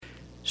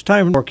It's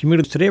time for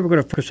community. Today we're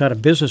going to focus on a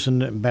business in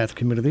the Bath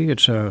community.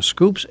 It's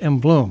Scoops and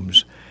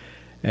Blooms.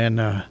 And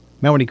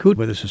Melanie Coots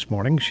with us this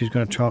morning. She's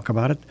going to talk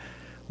about it.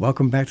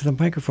 Welcome back to the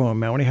microphone,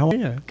 Melanie. How are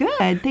you?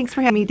 Good. Thanks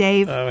for having me,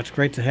 Dave. It's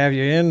great to have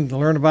you in to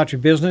learn about your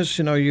business.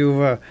 You know,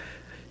 you've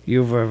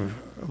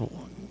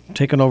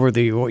taken over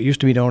what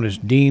used to be known as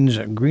Dean's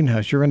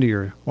Greenhouse. You're into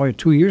your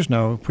 2 years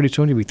now. Pretty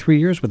soon you'll be 3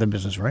 years with the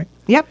business, right?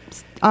 Yep.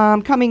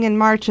 Coming in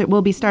March, it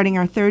will be starting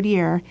our third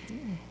year.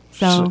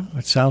 So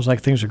it sounds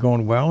like things are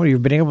going well.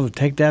 You've been able to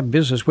take that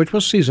business, which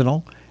was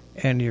seasonal,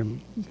 and you're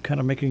kind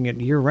of making it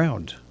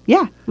year-round.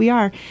 Yeah, we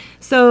are.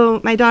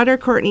 So my daughter,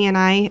 Courtney, and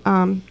I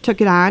took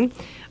it on.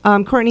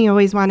 Courtney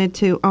always wanted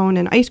to own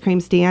an ice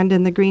cream stand,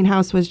 and the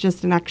greenhouse was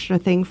just an extra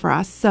thing for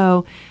us.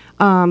 So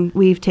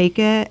we've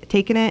taken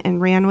it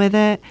and ran with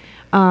it,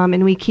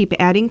 and we keep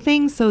adding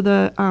things. So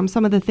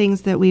some of the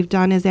things that we've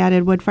done is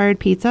added wood-fired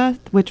pizza,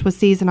 which was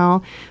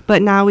seasonal,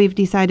 but now we've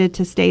decided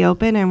to stay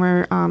open, and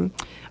we're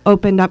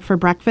opened up for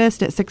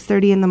breakfast at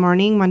 6:30 in the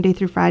morning, Monday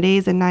through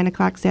Fridays, and 9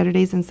 o'clock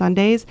Saturdays and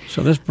Sundays.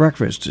 So this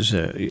breakfast is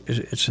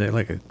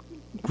like a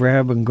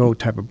grab and go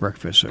type of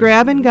breakfast.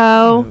 Grab and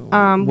go.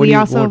 What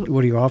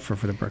do you offer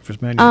for the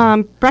breakfast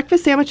menu?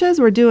 Breakfast sandwiches.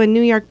 We're doing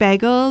New York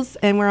bagels,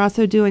 and we're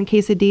also doing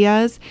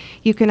quesadillas.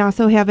 You can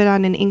also have it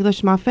on an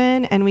English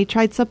muffin, and we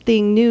tried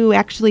something new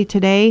actually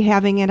today,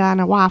 having it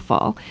on a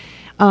waffle.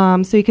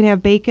 So you can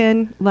have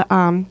bacon,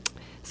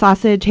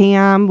 sausage,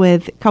 ham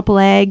with a couple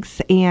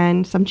eggs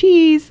and some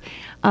cheese.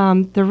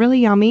 They're really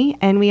yummy.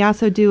 And we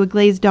also do a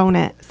glazed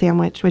donut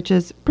sandwich, which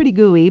is pretty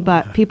gooey,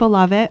 but people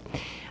love it.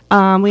 We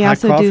hot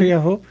also coffee, do, I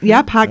hope?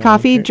 Yep, hot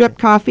coffee, okay. drip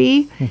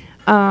coffee.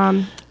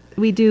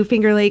 We do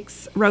Finger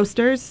Lakes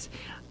roasters.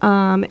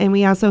 And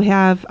we also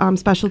have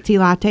specialty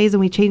lattes, and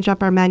we change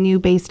up our menu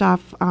based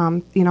off,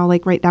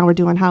 like right now we're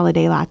doing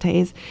holiday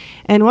lattes.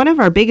 And one of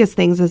our biggest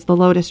things is the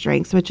Lotus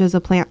drinks, which is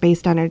a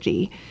plant-based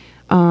energy.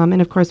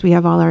 And, of course, we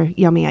have all our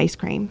yummy ice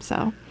cream.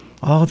 So,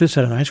 all this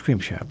at an ice cream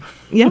shop.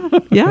 Yeah.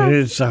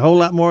 It's a whole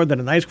lot more than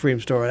an ice cream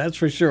store, that's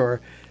for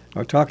sure.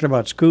 We're talking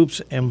about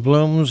Scoops and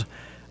Blooms.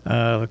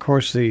 Of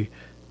course, the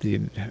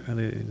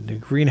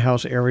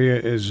greenhouse area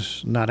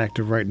is not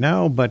active right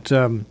now, but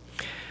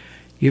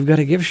you've got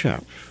a gift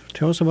shop.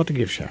 Tell us about the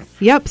gift shop.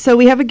 Yep. So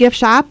we have a gift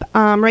shop.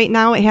 Right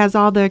now it has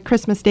all the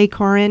Christmas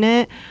decor in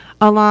it,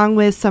 along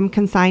with some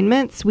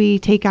consignments. We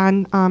take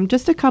on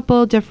just a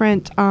couple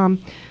different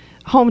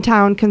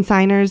hometown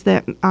consigners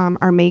that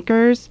are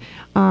makers.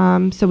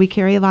 So we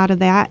carry a lot of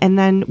that. And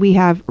then we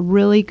have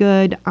really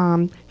good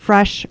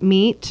fresh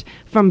meat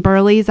from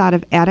Burley's out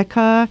of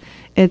Attica.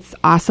 It's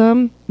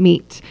awesome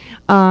meat.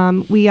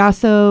 We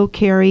also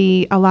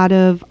carry a lot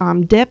of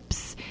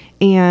dips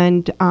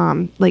and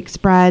like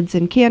spreads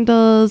and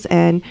candles.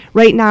 And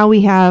right now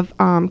we have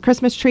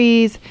Christmas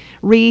trees,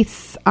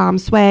 wreaths,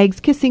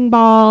 swags, kissing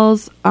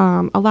balls,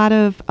 a lot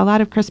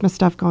of Christmas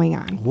stuff going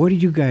on. Where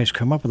did you guys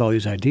come up with all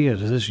these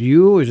ideas? Is this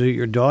you? Is it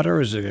your daughter?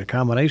 Is it a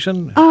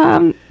combination?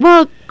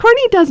 Well,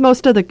 Courtney does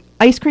most of the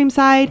ice cream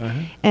side,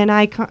 and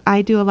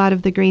I do a lot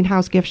of the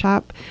greenhouse gift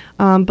shop.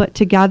 But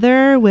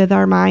together with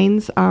our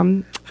minds,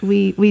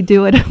 we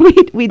do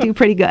it. we do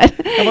pretty good.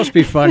 That must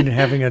be fun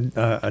having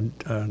a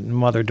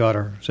mother-daughter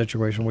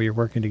situation where you're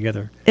working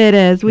together. It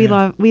is. We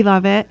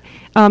love it.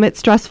 It's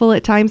stressful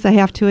at times, I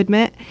have to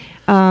admit,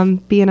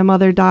 being a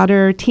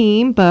mother-daughter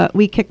team, but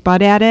we kick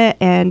butt at it,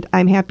 and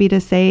I'm happy to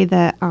say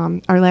that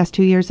our last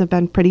 2 years have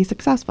been pretty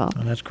successful.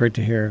 Oh, that's great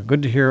to hear.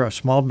 Good to hear a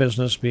small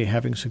business be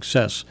having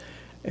success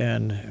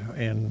in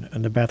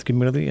the Bath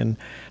community. And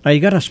now you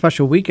got a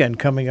special weekend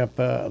coming up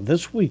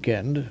this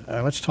weekend.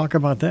 Let's talk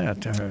about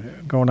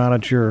that going on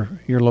at your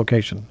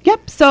location.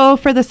 Yep. So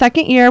for the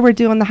second year, we're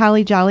doing the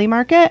Holly Jolly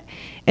Market.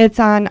 It's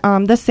on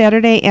this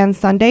Saturday and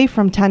Sunday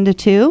from 10 to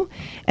 2.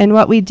 And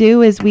what we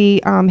do is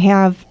we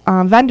have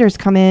vendors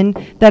come in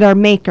that are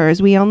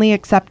makers. We only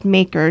accept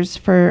makers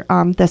for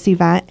this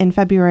event. In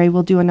February,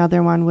 we'll do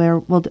another one where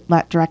we'll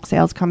let direct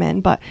sales come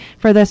in. But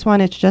for this one,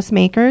 it's just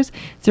makers.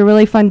 It's a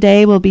really fun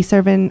day. We'll be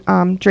serving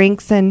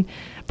drinks and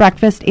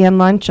breakfast and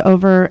lunch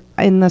over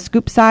in the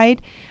Scoop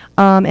side.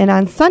 And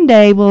on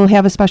Sunday, we'll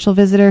have a special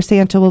visitor.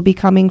 Santa will be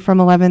coming from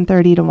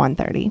 11:30 to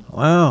 1:30.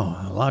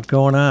 Wow, a lot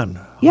going on.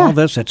 Yeah. All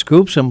this at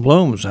Scoops and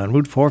Blooms on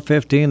Route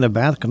 415, the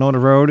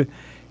Bath-Canona Road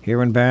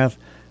here in Bath.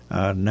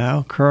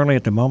 Now, currently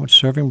at the moment,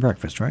 serving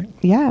breakfast, right?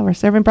 Yeah, we're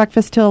serving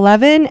breakfast till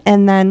 11,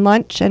 and then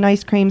lunch and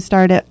ice cream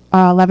start at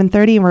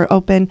 11:30, and we're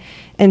open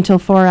until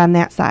 4 on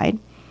that side.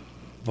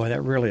 Boy,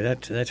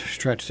 that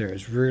stretch there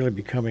is really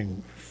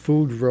becoming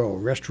food row,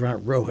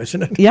 restaurant row,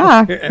 isn't it?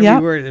 Yeah.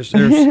 Everywhere. Yep.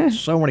 There's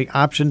so many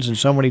options and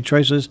so many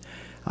choices.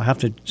 I'll have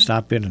to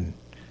stop in and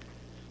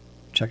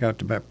check out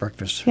the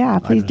breakfast. Yeah,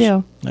 please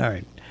do. All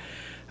right.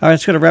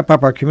 It's going to wrap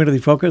up our community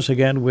focus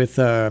again with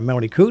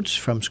Melanie Coots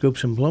from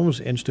Scoops and Blooms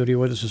in studio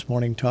with us this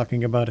morning,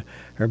 talking about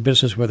her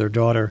business with her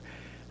daughter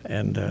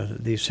and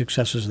the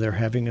successes they're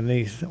having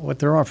and what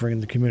they're offering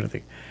in the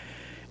community.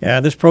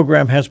 This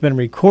program has been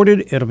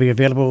recorded. It'll be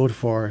available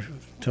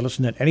to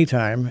listen at any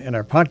time in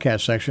our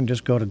podcast section.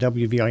 Just go to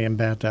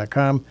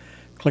WVIMBath.com,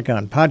 click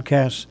on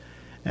podcasts,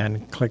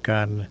 and click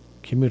on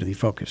Community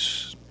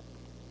Focus.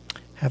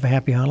 Have a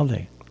happy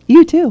holiday.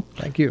 You too.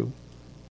 Thank you.